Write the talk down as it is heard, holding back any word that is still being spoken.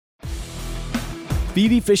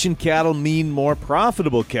Feed efficient cattle mean more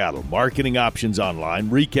profitable cattle, marketing options online,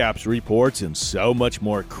 recaps, reports, and so much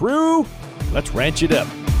more. Crew, let's ranch it up.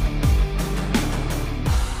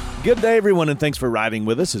 Good day, everyone, and thanks for riding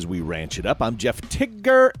with us as we ranch it up. I'm Jeff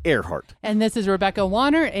Tigger Earhart. And this is Rebecca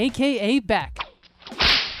Warner, a.k.a. Beck.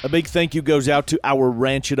 A big thank you goes out to our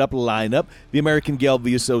Ranch It Up lineup, the American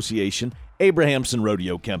Gelbvieh Association, Abrahamson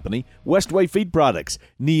Rodeo Company, Westway Feed Products,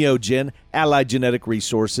 Neogen, Allied Genetic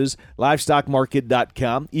Resources,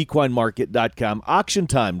 LivestockMarket.com, EquineMarket.com,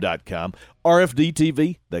 AuctionTime.com, RFD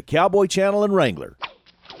TV, the Cowboy Channel, and Wrangler.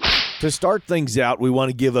 To start things out, we want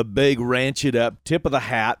to give a big Ranch It Up tip of the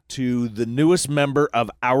hat to the newest member of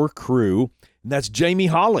our crew, and that's Jamie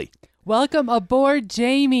Hawley. Welcome aboard,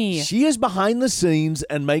 Jamie. She is behind the scenes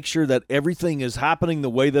and makes sure that everything is happening the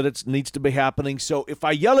way that it needs to be happening. So if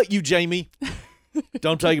I yell at you, Jamie,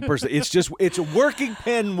 don't take it personally. It's a working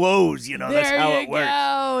pen woes, that's how it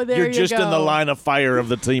works. You're just in the line of fire of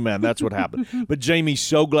the T-Man. That's what happened. But Jamie,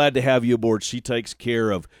 so glad to have you aboard. She takes care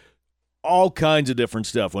of all kinds of different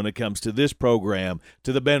stuff when it comes to this program,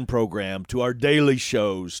 to the Ben program, to our daily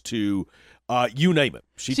shows, to you name it.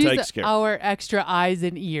 She's takes care. Our extra eyes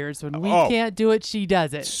and ears. When we can't do it, she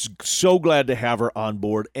does it. So glad to have her on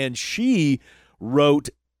board. And she wrote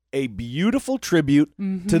a beautiful tribute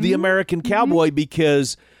to the American Cowboy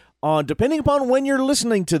because depending upon when you're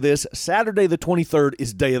listening to this, Saturday the 23rd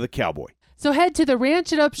is Day of the Cowboy. So head to the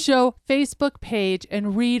Ranch It Up Show Facebook page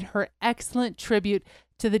and read her excellent tribute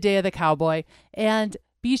to the Day of the Cowboy. And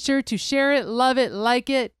be sure to share it, love it, like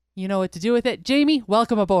it. You know what to do with it. Jamie,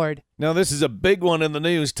 welcome aboard. Now, this is a big one in the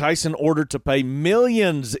news. Tyson ordered to pay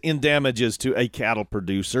millions in damages to a cattle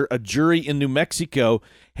producer. A jury in New Mexico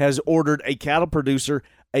has ordered a cattle producer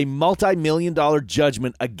a multi-million-dollar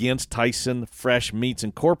judgment against Tyson Fresh Meats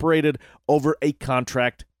Incorporated over a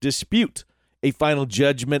contract dispute. A final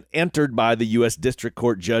judgment entered by the U.S. District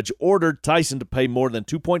Court judge ordered Tyson to pay more than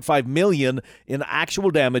 $2.5 million in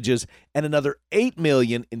actual damages and another $8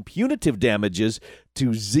 million in punitive damages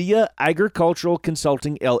to Zia Agricultural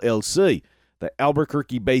Consulting, LLC. The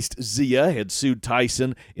Albuquerque-based Zia had sued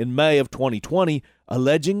Tyson in May of 2020,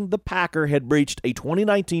 alleging the packer had breached a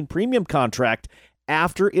 2019 premium contract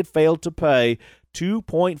after it failed to pay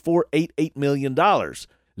 $2.488 million.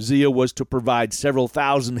 Zia was to provide several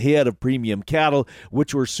thousand head of premium cattle,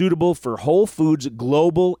 which were suitable for Whole Foods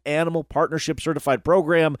Global Animal Partnership Certified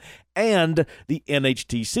Program and the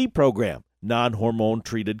NHTC program, non-hormone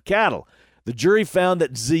treated cattle. The jury found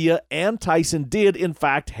that Zia and Tyson did, in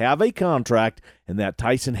fact, have a contract and that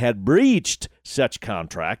Tyson had breached such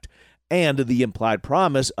contract and the implied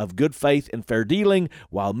promise of good faith and fair dealing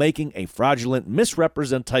while making a fraudulent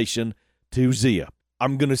misrepresentation to Zia.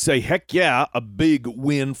 I'm going to say, heck yeah, a big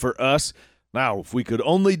win for us. Now, if we could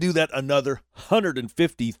only do that another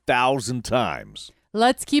 150,000 times.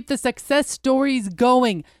 Let's keep the success stories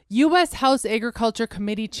going. U.S. House Agriculture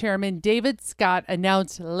Committee Chairman David Scott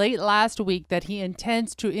announced late last week that he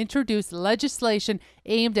intends to introduce legislation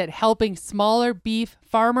aimed at helping smaller beef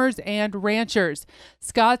farmers and ranchers.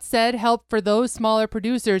 Scott said help for those smaller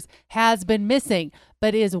producers has been missing,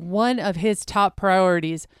 but is one of his top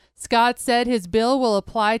priorities. Scott said his bill will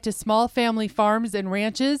apply to small family farms and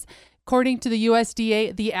ranches. According to the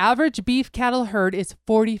USDA, the average beef cattle herd is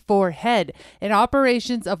 44 head, and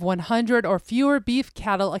operations of 100 or fewer beef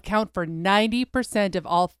cattle account for 90% of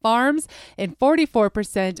all farms and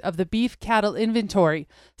 44% of the beef cattle inventory.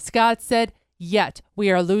 Scott said, yet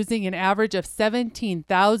we are losing an average of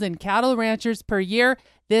 17,000 cattle ranchers per year.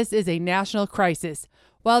 This is a national crisis.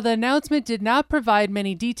 While the announcement did not provide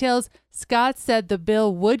many details, Scott said the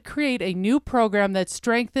bill would create a new program that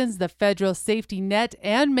strengthens the federal safety net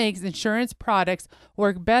and makes insurance products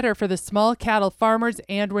work better for the small cattle farmers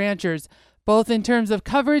and ranchers, both in terms of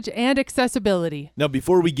coverage and accessibility. Now,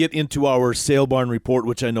 before we get into our sale barn report,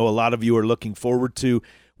 which I know a lot of you are looking forward to,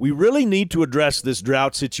 we really need to address this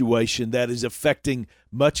drought situation that is affecting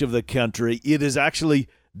much of the country. It is actually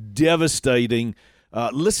devastating.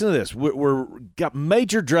 Listen to this. We're got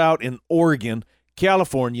major drought in Oregon,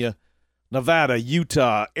 California, Nevada,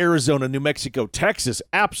 Utah, Arizona, New Mexico, Texas,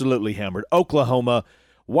 absolutely hammered, Oklahoma,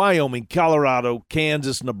 Wyoming, Colorado,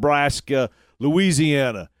 Kansas, Nebraska,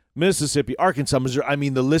 Louisiana, Mississippi, Arkansas, Missouri. I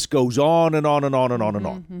mean, the list goes on and on and on and on and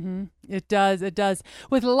on. Mm-hmm. It does. It does.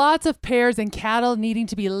 With lots of pairs and cattle needing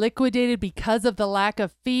to be liquidated because of the lack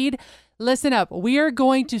of feed, listen up. We are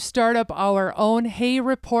going to start up our own hay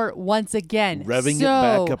report once again. Revving it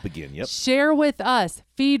back up again. Yep. Share with us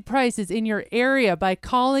feed prices in your area by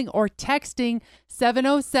calling or texting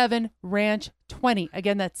 707-RANCH-20.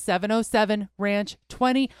 Again, that's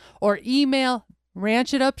 707-RANCH-20 or email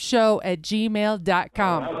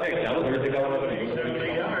ranchitupshow@gmail.com.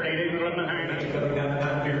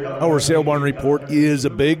 Our Sale Barn Report is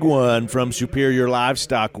a big one from Superior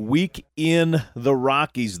Livestock. Week in the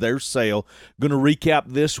Rockies, their sale. Going to recap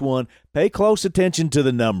this one. Pay close attention to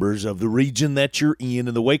the numbers of the region that you're in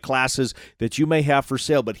and the weight classes that you may have for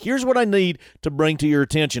sale. But here's what I need to bring to your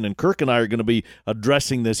attention, and Kirk and I are going to be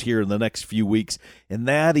addressing this here in the next few weeks, and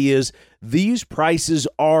that is these prices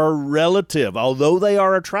are relative. Although they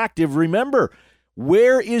are attractive, remember,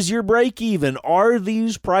 where is your break even? Are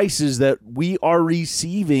these prices that we are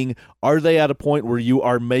receiving, are they at a point where you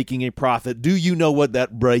are making a profit? Do you know what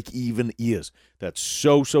that break even is? That's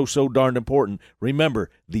so darn important. Remember,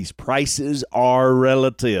 these prices are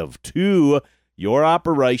relative to your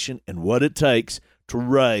operation and what it takes to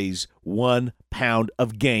raise 1 pound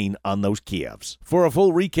of gain on those calves. For a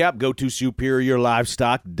full recap, go to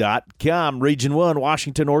superiorlivestock.com. Region 1,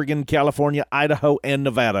 Washington, Oregon, California, Idaho, and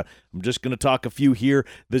Nevada. I'm just going to talk a few here.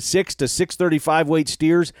 The 6 to 635 weight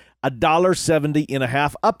steers,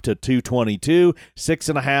 $1.70.5 up to $2.22.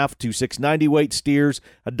 6.5 to 690 weight steers,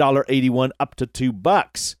 $1.81 up to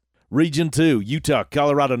 $2. Region 2, Utah,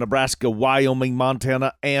 Colorado, Nebraska, Wyoming,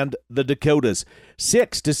 Montana, and the Dakotas.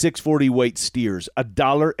 6 to 640 weight steers,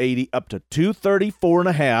 $1.80 up to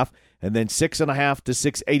 $234.5, and then 6.5 to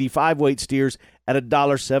 685 weight steers at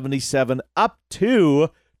 $1.77 up to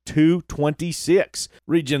 $2.26.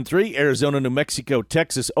 Region 3, Arizona, New Mexico,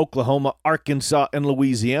 Texas, Oklahoma, Arkansas, and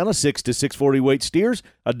Louisiana. 6 to 640 weight steers,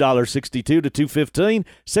 $1.62 to $2.15.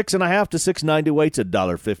 6.5 to 690 weights,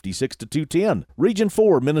 $1.56 to $2.10. Region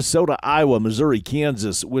 4, Minnesota, Iowa, Missouri,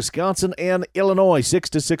 Kansas, Wisconsin, and Illinois. 6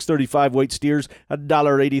 to 635 weight steers,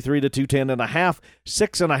 $1.83 to $2.10.5.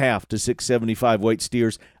 6.5 to 675 weight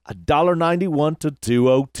steers, $1.91 to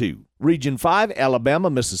 $2.02. Region 5, Alabama,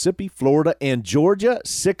 Mississippi, Florida, and Georgia,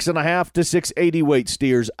 6.5 to 680 weight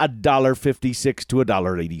steers, $1.56 to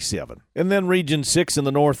 $1.87. And then Region 6 in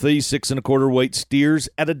the Northeast, 6.25 weight steers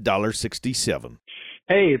at $1.67.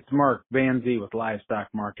 Hey, it's Mark Van Zee with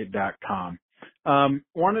LivestockMarket.com.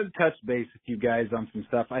 Wanted to touch base with you guys on some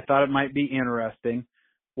stuff. I thought it might be interesting.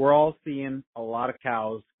 We're all seeing a lot of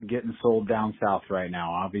cows getting sold down south right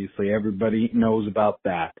now. Obviously, everybody knows about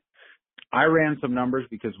that. I ran some numbers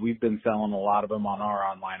because we've been selling a lot of them on our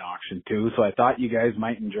online auction too, so I thought you guys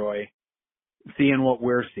might enjoy seeing what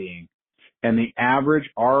we're seeing. And the average,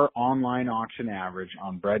 our online auction average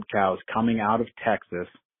on bred cows coming out of Texas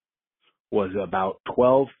was about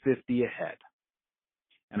 $12.50 a head.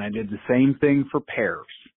 And I did the same thing for pairs.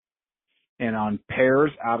 And on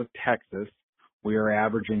pairs out of Texas, we are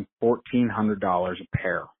averaging $1,400 a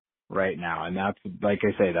pair right now. And that's, like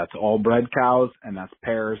I say, that's all bred cows and that's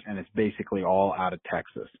pairs, and it's basically all out of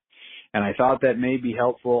Texas. And I thought that may be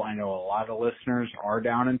helpful. I know a lot of listeners are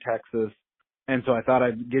down in Texas. And so I thought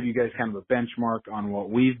I'd give you guys kind of a benchmark on what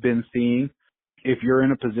we've been seeing. If you're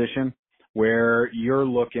in a position where you're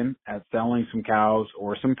looking at selling some cows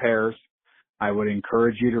or some pairs, I would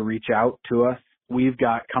encourage you to reach out to us. We've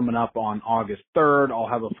got coming up on August 3rd, I'll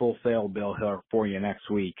have a full sale bill here for you next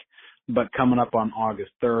week. But coming up on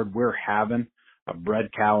August 3rd, we're having a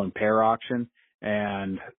bred cow and pair auction,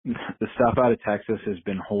 and the stuff out of Texas has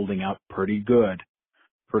been holding up pretty good,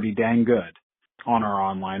 pretty dang good on our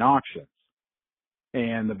online auctions.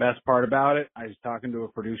 And the best part about it, I was talking to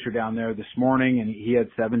a producer down there this morning, and he had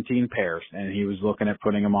 17 pairs, and he was looking at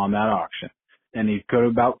putting them on that auction. And he could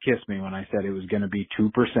about kissed me when I said it was going to be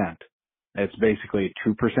 2%. It's basically a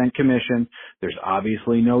 2% commission. There's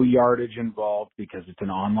obviously no yardage involved because it's an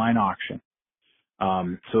online auction.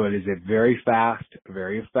 So it is a very fast,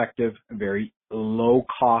 very effective, very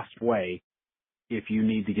low-cost way if you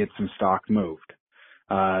need to get some stock moved.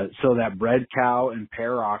 So that bred cow and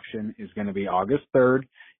pair auction is going to be August 3rd.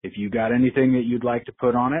 If you got anything that you'd like to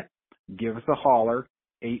put on it, give us a holler,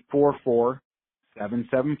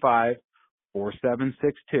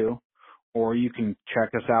 844-775-4762. Or you can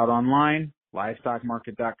check us out online,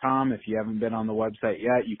 livestockmarket.com. If you haven't been on the website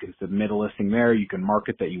yet, you can submit a listing there. You can mark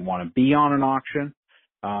it that you want to be on an auction,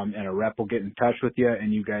 and a rep will get in touch with you,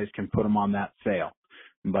 and you guys can put them on that sale.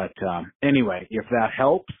 But anyway, if that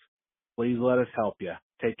helps, please let us help you.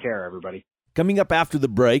 Take care, everybody. Coming up after the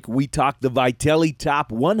break, we talk the Vitelli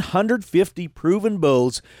Top 150 proven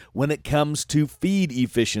bulls when it comes to feed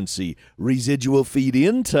efficiency, residual feed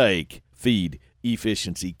intake, feed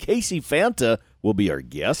efficiency. Casey Fanta will be our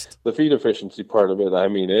guest. The feed efficiency part of it, I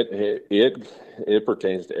mean, it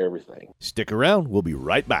pertains to everything. Stick around. We'll be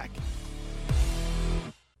right back.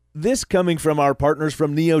 This coming from our partners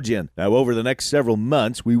from Neogen. Now, over the next several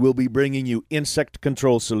months, we will be bringing you insect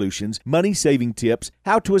control solutions, money-saving tips,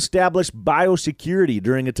 how to establish biosecurity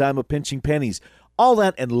during a time of pinching pennies, all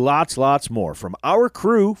that and lots more from our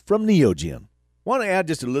crew from Neogen. Want to add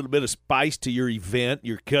just a little bit of spice to your event,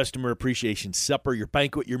 your customer appreciation supper, your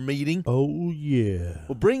banquet, your meeting? Oh, yeah.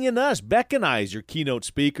 Well, bring in us. Beck and I as your keynote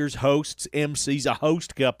speakers, hosts, MCs, a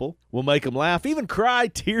host couple. We'll make them laugh, even cry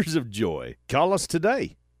tears of joy. Call us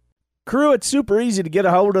today. Crew, it's super easy to get a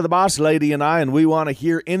hold of the boss lady and I, and we want to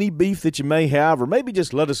hear any beef that you may have, or maybe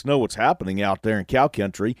just let us know what's happening out there in cow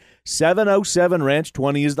country.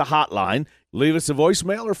 707-RANCH-20 is the hotline. Leave us a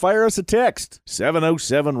voicemail or fire us a text.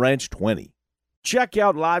 707-RANCH-20. Check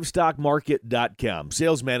out LivestockMarket.com.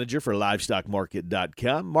 Sales manager for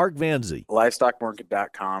LivestockMarket.com, Mark Vanzi.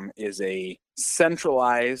 LivestockMarket.com is a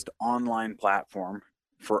centralized online platform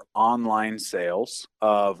for online sales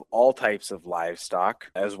of all types of livestock,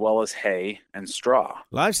 as well as hay and straw.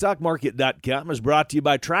 LivestockMarket.com is brought to you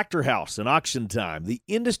by Tractor House and Auction Time, the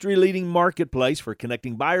industry-leading marketplace for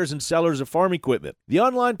connecting buyers and sellers of farm equipment. The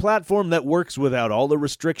online platform that works without all the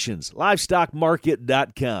restrictions.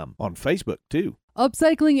 LivestockMarket.com. On Facebook, too.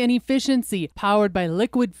 Upcycling and efficiency, powered by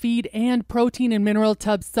liquid feed and protein and mineral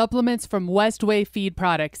tub supplements from Westway Feed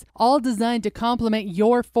Products, all designed to complement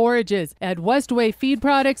your forages. At Westway Feed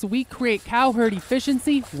Products, we create cow herd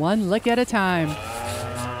efficiency one lick at a time.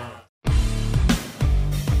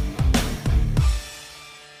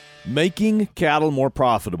 Making cattle more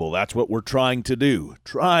profitable. That's what we're trying to do.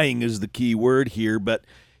 Trying is the key word here, but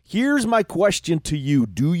here's my question to you.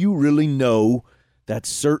 Do you really know that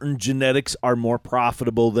certain genetics are more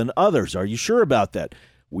profitable than others? Are you sure about that?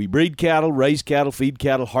 We breed cattle, raise cattle, feed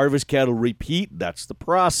cattle, harvest cattle, repeat. That's the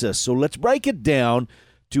process. So let's break it down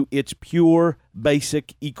to its pure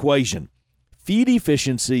basic equation. Feed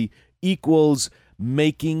efficiency equals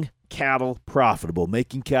making cattle profitable,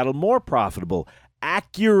 making cattle more profitable.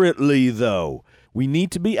 Accurately, though. We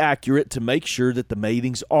need to be accurate to make sure that the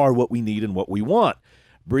matings are what we need and what we want.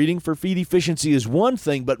 Breeding for feed efficiency is one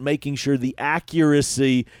thing, but making sure the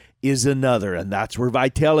accuracy is another, and that's where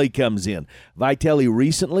Vitelli comes in. Vitelli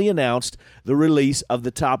recently announced the release of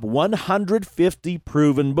the top 150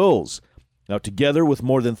 proven bulls. Now, together with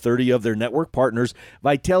more than 30 of their network partners,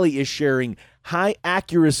 Vitelli is sharing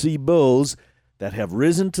high-accuracy bulls that have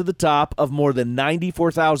risen to the top of more than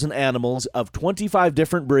 94,000 animals of 25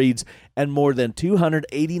 different breeds and more than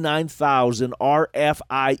 289,000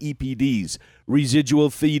 RFI EPDs, residual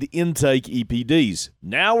feed intake EPDs.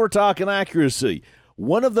 Now we're talking accuracy.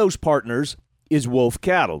 One of those partners is Wolf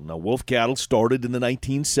Cattle. Now, Wolf Cattle started in the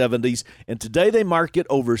 1970s, and today they market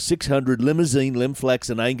over 600 Limousine, Limflex,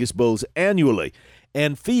 and Angus bulls annually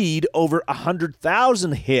and feed over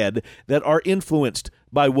 100,000 head that are influenced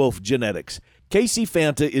by Wolf genetics. Casey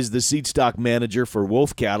Fanta is the seed stock manager for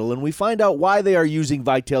Wolf Cattle, and we find out why they are using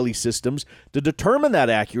Vitelli systems to determine that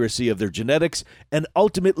accuracy of their genetics and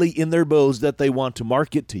ultimately in their bulls that they want to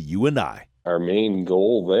market to you and I. Our main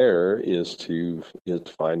goal there is to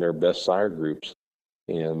find our best sire groups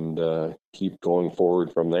and keep going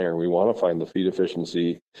forward from there. We want to find the feed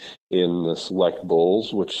efficiency in the select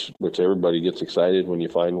bulls, which everybody gets excited when you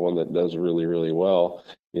find one that does really, really well,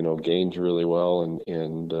 gains really well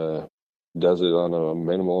and does it on a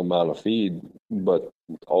minimal amount of feed. But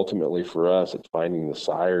ultimately for us, it's finding the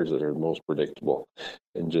sires that are most predictable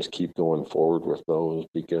and just keep going forward with those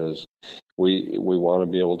because we want to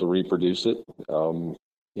be able to reproduce it.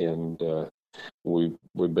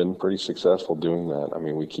 We've been pretty successful doing that. I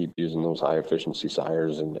mean, we keep using those high efficiency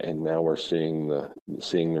sires and now we're seeing the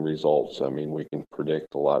results. I mean, we can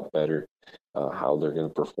predict a lot better how they're going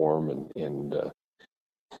to perform and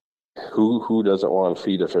who doesn't want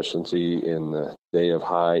feed efficiency in the day of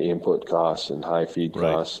high input costs and high feed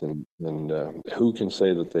costs, right? and who can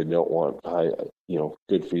say that they don't want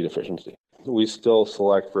good feed efficiency? We still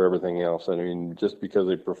select for everything else. I mean, just because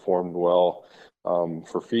they performed well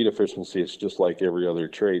for feed efficiency, it's just like every other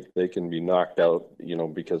trait. They can be knocked out,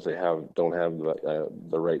 because they don't have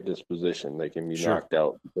the right disposition. They can be knocked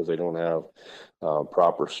out because they don't have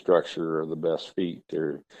proper structure or the best feet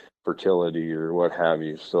or fertility or what have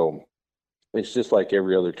you. So it's just like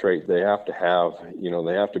every other trait. They have to have,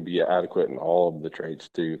 they have to be adequate in all of the traits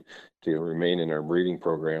to remain in our breeding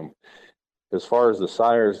program. As far as the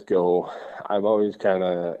sires go, I've always kind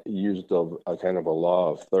of used a kind of a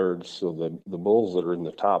law of thirds. So the bulls that are in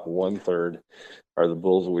the top 1/3 are the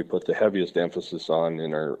bulls that we put the heaviest emphasis on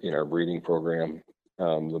in our breeding program.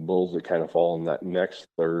 The bulls that kind of fall in that next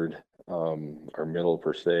third, or middle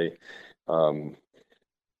per se,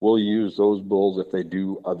 we'll use those bulls if they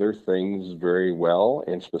do other things very well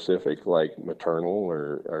and specific, like maternal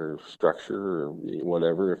or structure or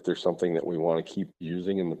whatever. If there's something that we want to keep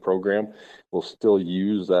using in the program, we'll still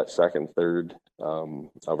use that second third of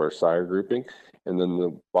our sire grouping. And then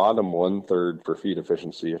the bottom 1/3 for feed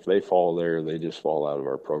efficiency, if they fall there, they just fall out of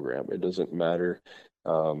our program. It doesn't matter,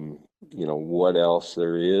 what else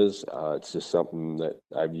there is. It's just something that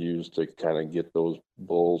I've used to kind of get those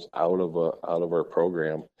bulls out of our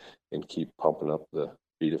program and keep pumping up the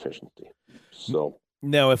feed efficiency. So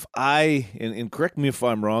now, if and correct me if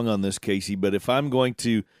I'm wrong on this, Casey, but if I'm going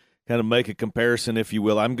to kind of make a comparison, if you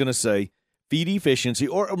will, I'm going to say feed efficiency,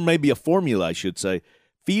 or maybe a formula, I should say,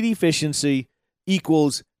 feed efficiency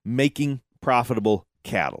equals making profitable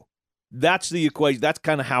cattle. That's the equation. That's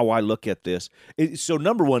kind of how I look at this. So,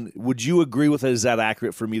 number one, would you agree with it? Is that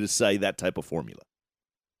accurate for me to say that type of formula?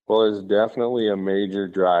 Well, it's definitely a major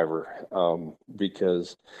driver,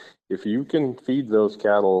 because if you can feed those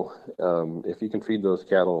cattle,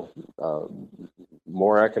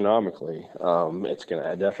 more economically, it's going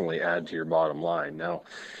to definitely add to your bottom line. Now,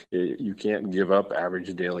 you can't give up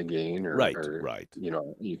average daily gain, right.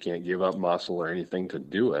 You can't give up muscle or anything to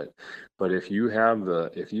do it. But if you have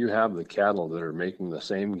the cattle that are making the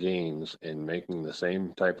same gains and making the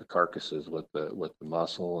same type of carcasses with the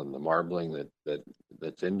muscle and the marbling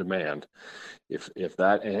that's in demand, if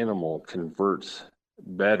that animal converts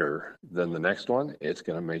better than the next one, it's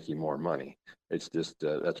going to make you more money. It's just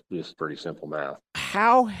that's just pretty simple math.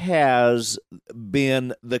 How has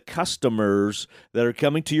been the customers that are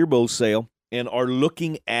coming to your bull sale and are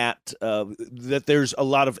looking at that there's a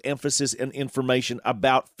lot of emphasis and information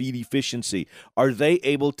about feed efficiency? Are they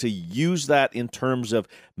able to use that in terms of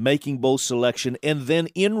making bull selection? And then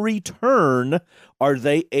in return, are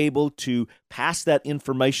they able to pass that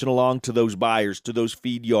information along to those buyers, to those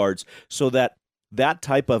feed yards, so that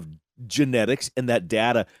type of genetics and that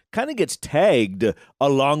data kind of gets tagged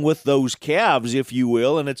along with those calves, if you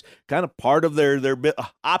will, and it's kind of part of their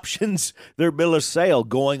options, their bill of sale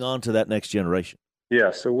going on to that next generation? Yeah,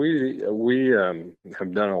 so we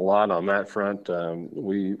have done a lot on that front.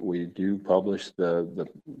 We do publish the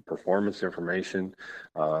performance information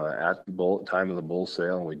at the time of the bull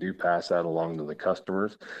sale, and we do pass that along to the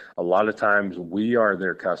customers. A lot of times we are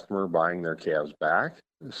their customer buying their calves back.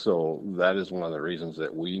 So that is one of the reasons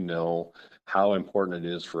that we know how important it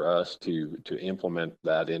is for us to implement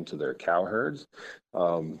that into their cow herds.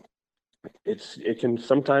 It can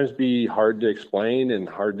sometimes be hard to explain and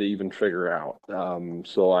hard to even figure out.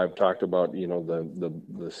 So I've talked about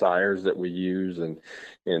the sires that we use and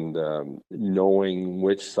knowing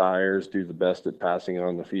which sires do the best at passing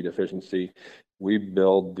on the feed efficiency. We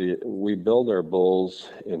build our bulls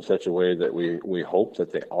in such a way that we hope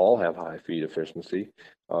that they all have high feed efficiency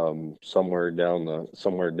somewhere down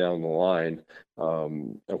the line.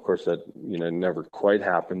 Of course, that never quite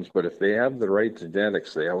happens, but if they have the right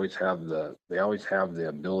genetics, they always have the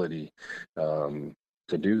ability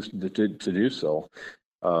to do so.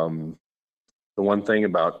 The one thing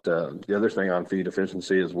about the other thing on feed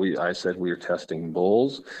efficiency is I said we are testing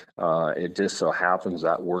bulls. It just so happens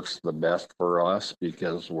that works the best for us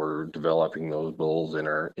because we're developing those bulls in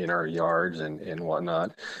our yards and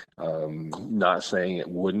whatnot. Not saying it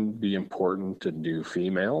wouldn't be important to do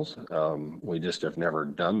females. We just have never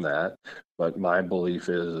done that. But my belief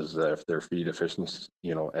is that if their feed efficiency,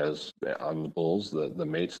 as on the bulls, the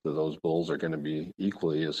mates to those bulls are going to be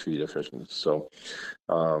equally as feed efficient. So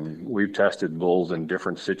we've tested bulls in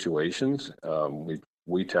different situations.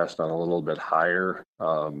 We test on a little bit higher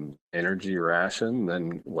energy ration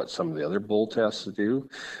than what some of the other bull tests do.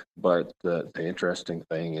 But the interesting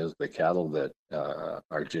thing is the cattle that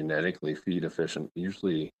are genetically feed efficient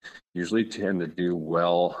usually tend to do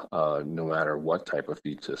well no matter what type of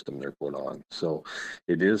feed system they're put on. So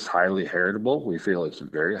it is highly heritable. We feel it's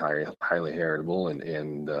very highly heritable,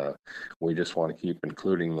 and we just want to keep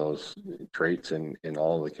including those traits in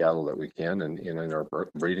all the cattle that we can and in our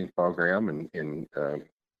breeding program and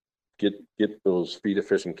get those feed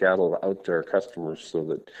efficient cattle out to our customers so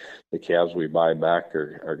that the calves we buy back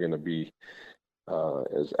are going to be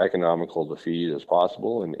as economical to feed as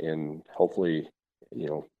possible and hopefully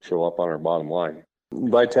show up on our bottom line.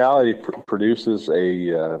 Vitality produces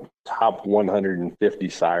a top 150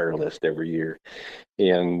 sire list every year,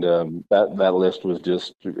 and that list was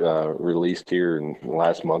just released here in the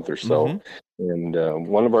last month or so. Mm-hmm. And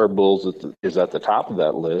one of our bulls is at the top of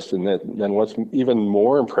that list, and then what's even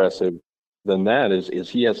more impressive than that is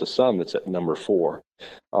he has a son that's at number 4.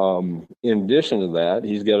 In addition to that,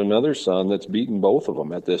 he's got another son that's beaten both of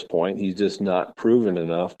them at this point. He's just not proven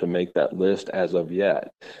enough to make that list as of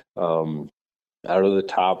yet. Out of the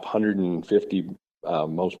top 150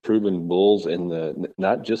 most proven bulls in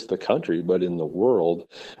not just the country, but in the world,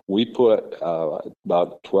 we put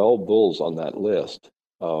about 12 bulls on that list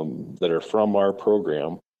that are from our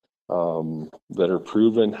program. that are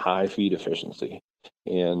proven high feed efficiency.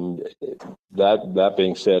 And that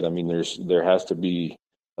being said, I mean, there has to be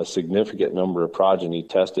a significant number of progeny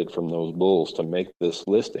tested from those bulls to make this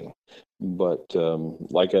listing. But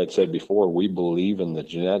like I had said before, we believe in the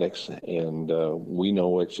genetics, and we know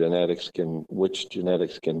which genetics can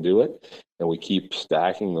do it, and we keep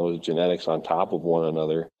stacking those genetics on top of one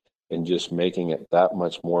another and just making it that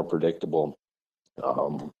much more predictable.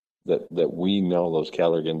 That we know those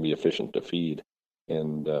cattle are going to be efficient to feed,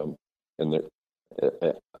 and they're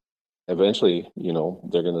eventually,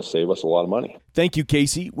 they're going to save us a lot of money. Thank you,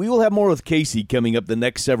 Casey. We will have more with Casey coming up the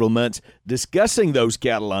next several months, discussing those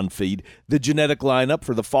cattle on feed, the genetic lineup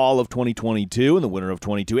for the fall of 2022 and the winter of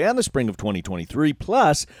 22 and the spring of 2023,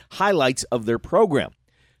 plus highlights of their program.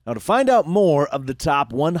 Now, to find out more of the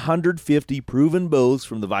top 150 proven bulls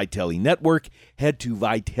from the Vitelli Network, head to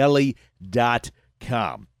vitelli.com.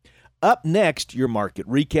 Up next, your market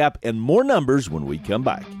recap and more numbers when we come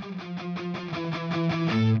back.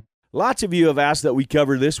 Lots of you have asked that we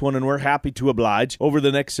cover this one, and we're happy to oblige. Over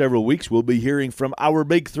the next several weeks, we'll be hearing from our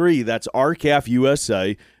big three. That's R-CALF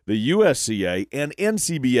USA, the USCA, and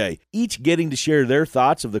NCBA, each getting to share their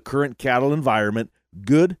thoughts of the current cattle environment,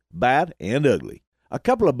 good, bad, and ugly. A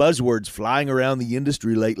couple of buzzwords flying around the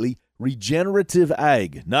industry lately. Regenerative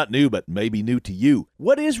ag, not new, but maybe new to you.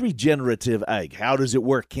 What is regenerative ag? How does it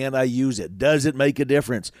work? Can I use it? Does it make a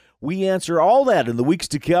difference? We answer all that in the weeks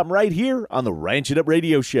to come right here on the Ranch It Up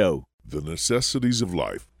Radio Show. The necessities of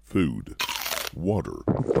life: food, water,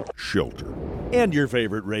 shelter. And your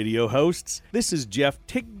favorite radio hosts. This is Jeff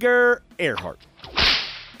Tigger Earhart.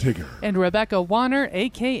 Tigger. And Rebecca Warner,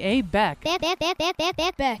 a.k.a. Beck.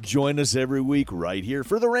 Beck. Join us every week right here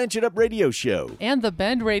for the Ranch It Up Radio Show. And the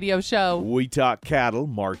Bend Radio Show. We talk cattle,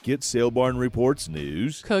 market, sale barn reports,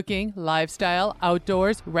 news, Cooking, lifestyle,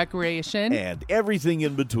 outdoors, recreation. and everything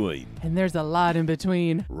in between. And there's a lot in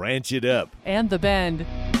between. Ranch It Up. And the Bend.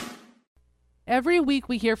 Every week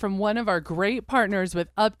we hear from one of our great partners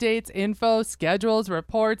with updates, info, schedules,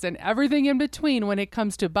 reports, and everything in between when it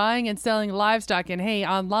comes to buying and selling livestock and hay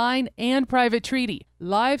online and private treaty.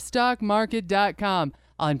 LivestockMarket.com.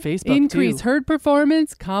 On Facebook, increase herd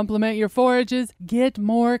performance, complement your forages, get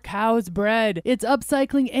more cows bred. It's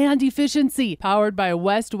upcycling and efficiency, powered by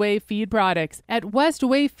Westway Feed Products. At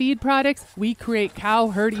Westway Feed Products, we create cow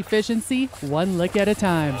herd efficiency one lick at a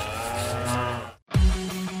time.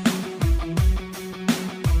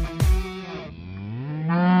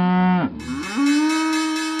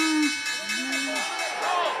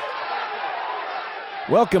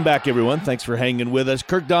 Welcome back, everyone. Thanks for hanging with us.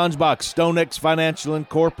 Kirk Donsbach, StoneX Financial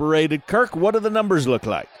Incorporated. Kirk, what do the numbers look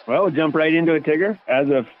like? Well, we'll jump right into it, Tigger. As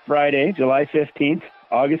of Friday, July 15th,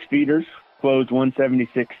 August feeders closed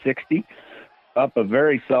 176.60, up a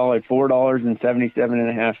very solid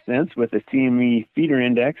 $4.77.5 with a CME feeder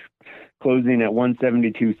index closing at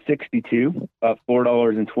 172.62, up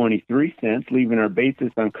 $4.23, leaving our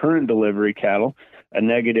basis on current delivery cattle a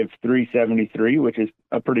negative 373, which is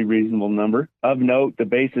a pretty reasonable number. Of note, the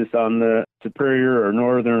basis on the superior or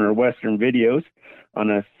northern or western videos on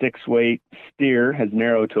a 6-weight steer has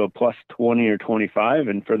narrowed to a plus 20 or 25.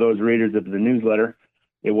 And for those readers of the newsletter,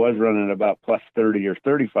 it was running at about plus 30 or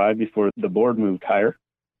 35 before the board moved higher.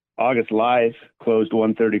 August live closed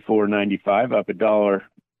 134.95, up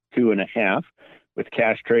 $1.02.5, with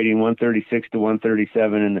cash trading 136 to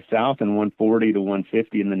 137 in the south and 140 to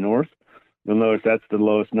 150 in the north. You'll notice that's the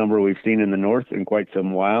lowest number we've seen in the north in quite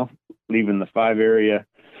some while, leaving the 5-area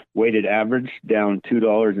weighted average down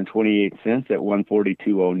 $2.28 at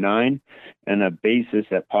 142.09 and a basis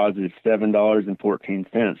at positive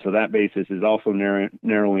 $7.14. So that basis is also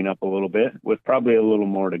narrowing up a little bit with probably a little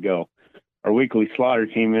more to go. Our weekly slaughter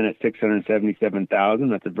came in at 677,000.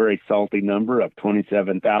 That's a very salty number, up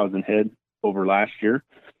 27,000 head over last year.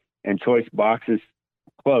 And choice boxes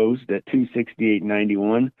closed at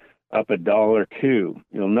 268.91. Up $1.02.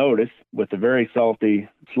 You'll notice with the very salty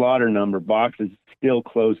slaughter number, boxes still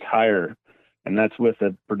closed higher, and that's with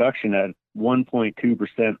the production at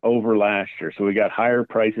 1.2% over last year. So we got higher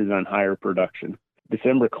prices on higher production.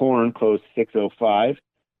 December corn closed 605.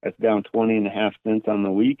 That's down 20.5 cents on the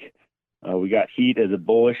week. We got heat as a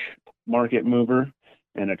bullish market mover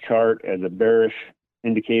and a chart as a bearish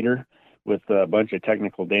indicator with a bunch of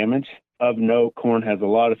technical damage. Of note, corn has a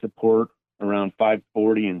lot of support around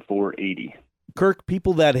 540 and 480. Kirk,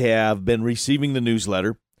 people that have been receiving the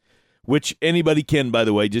newsletter, which anybody can, by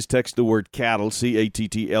the way, just text the word cattle,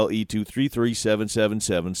 CATTLE, to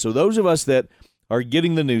 33777. So those of us that are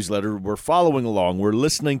getting the newsletter, we're following along, we're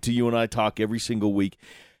listening to you and I talk every single week.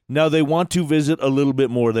 Now they want to visit a little bit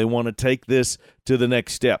more. They want to take this to the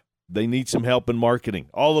next step. they need some help in marketing.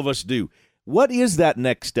 All of us do. What is that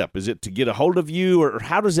next step? Is it to get a hold of you, or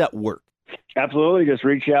how does that work? Absolutely. Just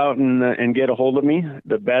reach out and get a hold of me.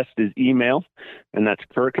 The best is email, and that's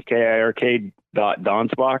Kirk, Kirk,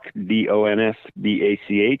 .Donsbach,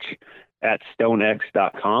 DONSBACH,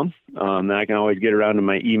 @stonex.com. And I can always get around to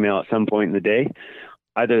my email at some point in the day.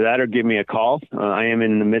 Either that or give me a call. I am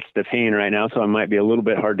in the midst of haying right now, so I might be a little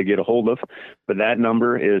bit hard to get a hold of. But that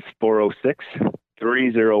number is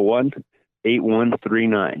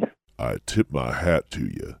 406-301-8139. I tip my hat to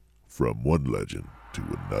you, from one legend to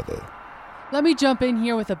another. Let me jump in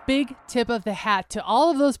here with a big tip of the hat to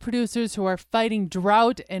all of those producers who are fighting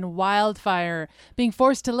drought and wildfire, being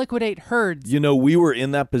forced to liquidate herds. You know, we were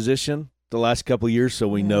in that position the last couple of years, so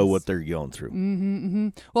we know what they're going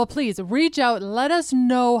through. Well, please reach out. Let us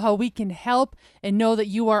know how we can help, and know that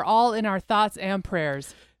you are all in our thoughts and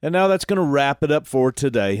prayers. And now that's going to wrap it up for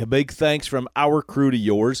today. A big thanks from our crew to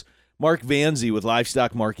yours. Mark Vanzi with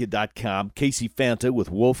LivestockMarket.com, Casey Fanta with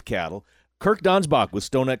Wolf Cattle, Kirk Donsbach with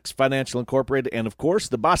StoneX Financial Incorporated, and, of course,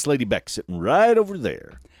 the Boss Lady Beck sitting right over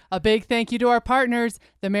there. A big thank you to our partners,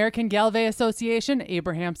 the American Galvay Association,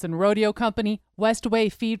 Abrahamson Rodeo Company,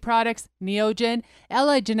 Westway Feed Products, Neogen,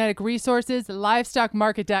 Allied Genetic Resources,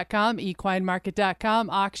 LivestockMarket.com, EquineMarket.com,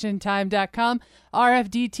 AuctionTime.com,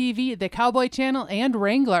 RFD TV, The Cowboy Channel, and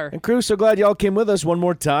Wrangler. And crew, so glad y'all came with us one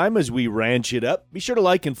more time as we ranch it up. Be sure to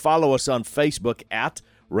like and follow us on Facebook at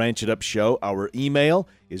Ranch It Up Show. Our email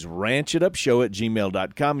is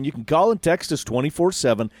ranchitupshow@gmail.com, and you can call and text us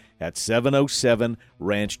 24/7 at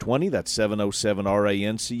 707-RANCH20. That's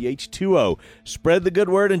 707-RANCH20. Spread the good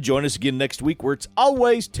word and join us again next week, where it's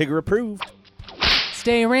always Tigger approved.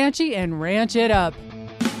 Stay ranchy and ranch it up.